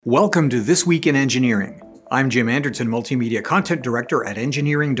Welcome to This Week in Engineering. I'm Jim Anderton, Multimedia Content Director at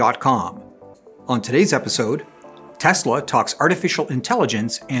Engineering.com. On today's episode, Tesla talks artificial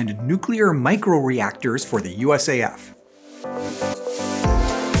intelligence and nuclear microreactors for the USAF.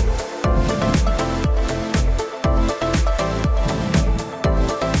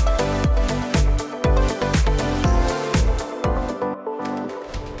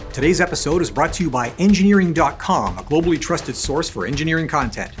 Today's episode is brought to you by Engineering.com, a globally trusted source for engineering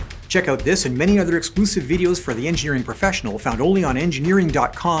content. Check out this and many other exclusive videos for the engineering professional found only on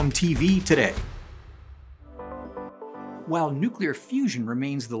Engineering.com TV today. While nuclear fusion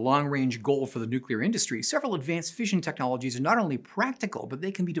remains the long-range goal for the nuclear industry, several advanced fission technologies are not only practical, but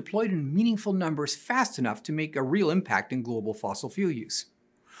they can be deployed in meaningful numbers fast enough to make a real impact in global fossil fuel use.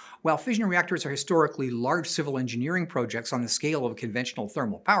 While fission reactors are historically large civil engineering projects on the scale of conventional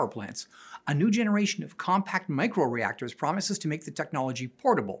thermal power plants, a new generation of compact microreactors promises to make the technology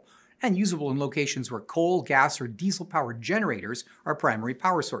portable and usable in locations where coal, gas, or diesel-powered generators are primary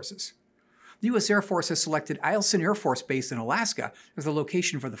power sources. The U.S. Air Force has selected Eielson Air Force Base in Alaska as the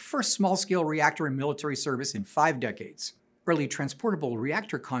location for the first small-scale reactor in military service in 5 decades. Early transportable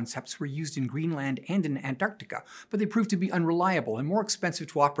reactor concepts were used in Greenland and in Antarctica, but they proved to be unreliable and more expensive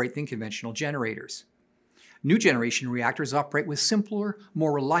to operate than conventional generators. New generation reactors operate with simpler,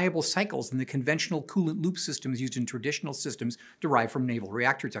 more reliable cycles than the conventional coolant loop systems used in traditional systems derived from naval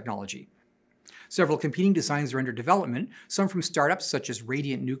reactor technology. Several competing designs are under development, some from startups such as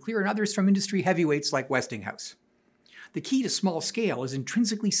Radiant Nuclear and others from industry heavyweights like Westinghouse. The key to small scale is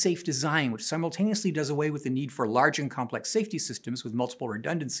intrinsically safe design, which simultaneously does away with the need for large and complex safety systems with multiple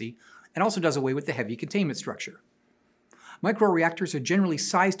redundancy, and also does away with the heavy containment structure. Microreactors are generally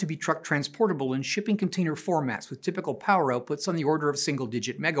sized to be truck transportable in shipping container formats with typical power outputs on the order of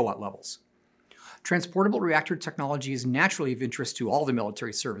single-digit megawatt levels. Transportable reactor technology is naturally of interest to all the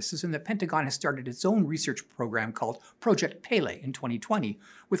military services, and the Pentagon has started its own research program called Project Pele in 2020,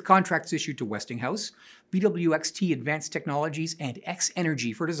 with contracts issued to Westinghouse, BWXT Advanced Technologies, and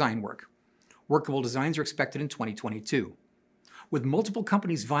X-Energy for design work. Workable designs are expected in 2022. With multiple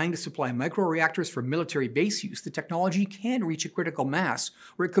companies vying to supply microreactors for military base use, the technology can reach a critical mass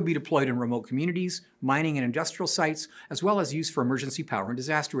where it could be deployed in remote communities, mining and industrial sites, as well as used for emergency power in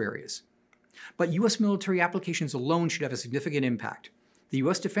disaster areas. But U.S. military applications alone should have a significant impact. The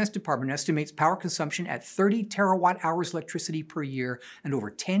U.S. Defense Department estimates power consumption at 30 terawatt-hours electricity per year and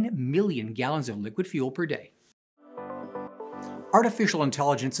over 10 million gallons of liquid fuel per day. Artificial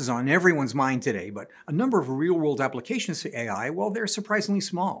intelligence is on everyone's mind today, but a number of real-world applications to AI, well, they're surprisingly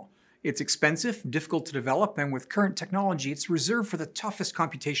small. It's expensive, difficult to develop, and with current technology, it's reserved for the toughest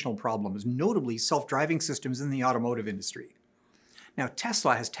computational problems, notably self-driving systems in the automotive industry. Now,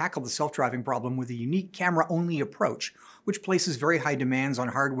 Tesla has tackled the self-driving problem with a unique camera-only approach, which places very high demands on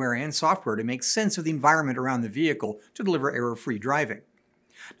hardware and software to make sense of the environment around the vehicle to deliver error-free driving.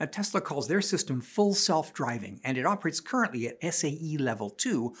 Now, Tesla calls their system full self-driving, and it operates currently at SAE Level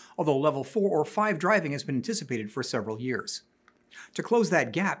 2, although Level 4 or 5 driving has been anticipated for several years. To close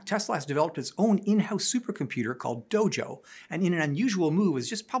that gap, Tesla has developed its own in-house supercomputer called Dojo, and in an unusual move has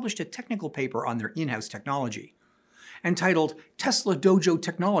just published a technical paper on their in-house technology. Entitled Tesla Dojo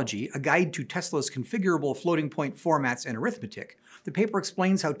Technology, a guide to Tesla's configurable floating point formats and arithmetic, the paper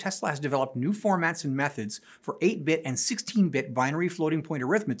explains how Tesla has developed new formats and methods for 8-bit and 16-bit binary floating point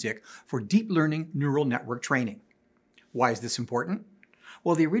arithmetic for deep learning neural network training. Why is this important?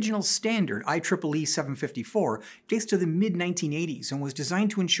 Well, the original standard, IEEE 754, dates to the mid-1980s and was designed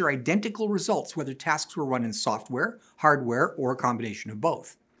to ensure identical results whether tasks were run in software, hardware, or a combination of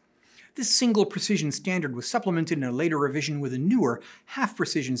both. This single precision standard was supplemented in a later revision with a newer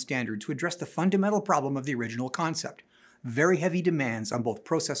half-precision standard to address the fundamental problem of the original concept: very heavy demands on both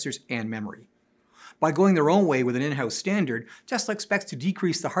processors and memory. By going their own way with an in-house standard, Tesla expects to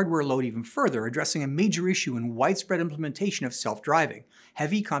decrease the hardware load even further, addressing a major issue in widespread implementation of self-driving: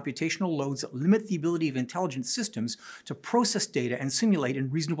 heavy computational loads that limit the ability of intelligent systems to process data and simulate in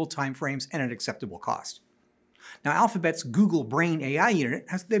reasonable timeframes and at acceptable cost. Now, Alphabet's Google Brain AI unit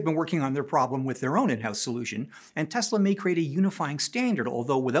they've been working on their problem with their own in-house solution, and Tesla may create a unifying standard,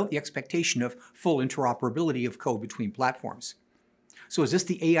 although without the expectation of full interoperability of code between platforms. So is this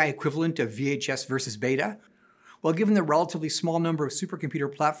the AI equivalent of VHS versus beta? Well, given the relatively small number of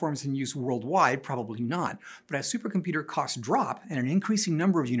supercomputer platforms in use worldwide, probably not. But as supercomputer costs drop and an increasing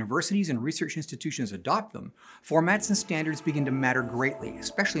number of universities and research institutions adopt them, formats and standards begin to matter greatly,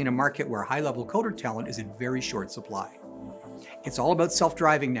 especially in a market where high-level coder talent is in very short supply. It's all about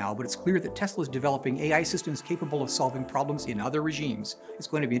self-driving now, but it's clear that Tesla is developing AI systems capable of solving problems in other regimes. It's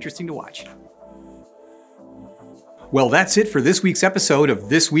going to be interesting to watch. Well, that's it for this week's episode of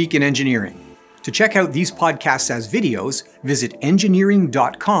This Week in Engineering. To check out these podcasts as videos, visit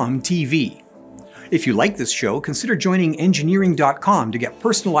engineering.com TV. If you like this show, consider joining engineering.com to get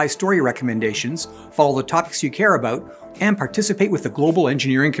personalized story recommendations, follow the topics you care about, and participate with the global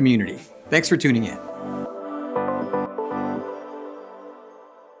engineering community. Thanks for tuning in.